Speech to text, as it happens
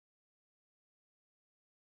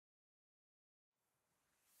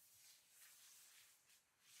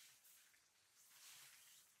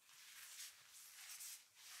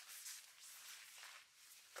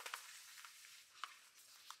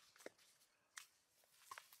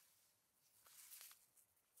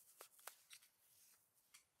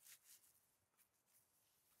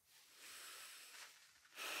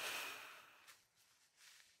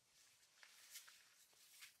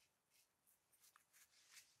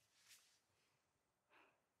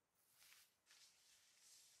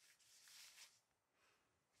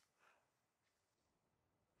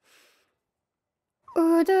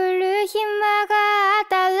踊る暇があっ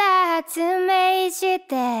たら発明し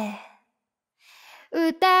て歌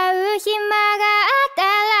う暇があった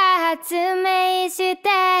ら発明して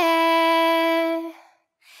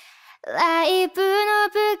ライブの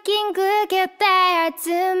ブッキング決定発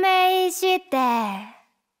明して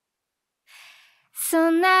そ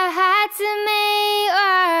んな発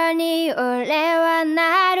明王に俺は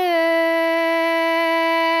なる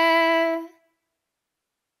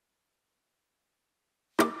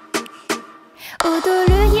踊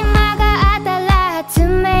る暇があったら発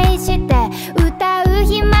明して歌う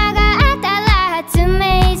暇があったら発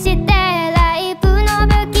明してライブの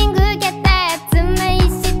ブッキング決定発明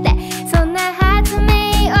してそんな発明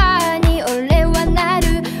王に俺はな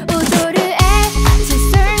る踊る自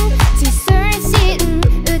尊心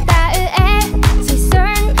歌う自尊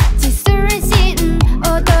心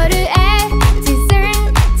踊る自尊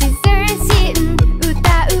心歌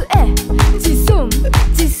う自尊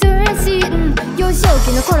心幼少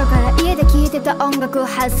期の頃から家で聴いてた音楽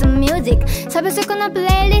ハウスミュージックサブスクのプ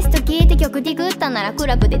レイリスト聴いて曲ディグったならク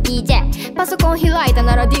ラブで DJ パソコン開いた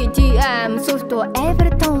なら DTM ソフトはエブ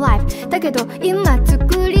ルトンライフだけど今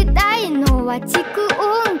作りたいのは蓄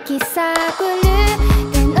音機サークル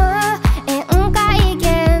での宴会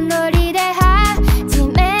芸ノリで始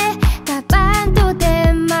めたバンド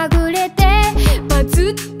でまぐれてバズ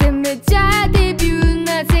ってメジャーデビュー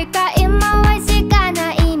なぜか今はしか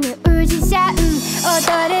ないミュージシャン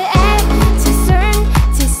踊る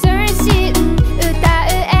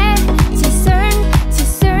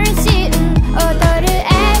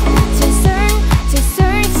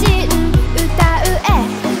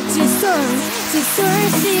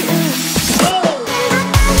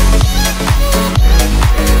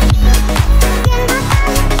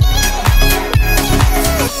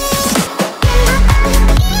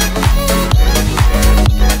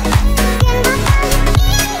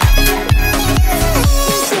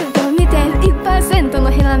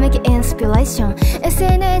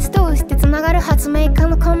SNS 通してつながる発明家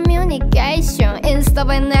のコミュニケーションインスタ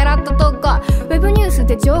映え狙ったとかウェブニュース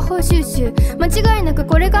で情報収集間違いなく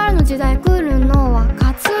これからの時代来るのは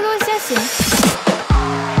活動写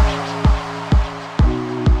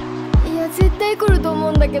真いや絶対来ると思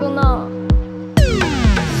うんだけどな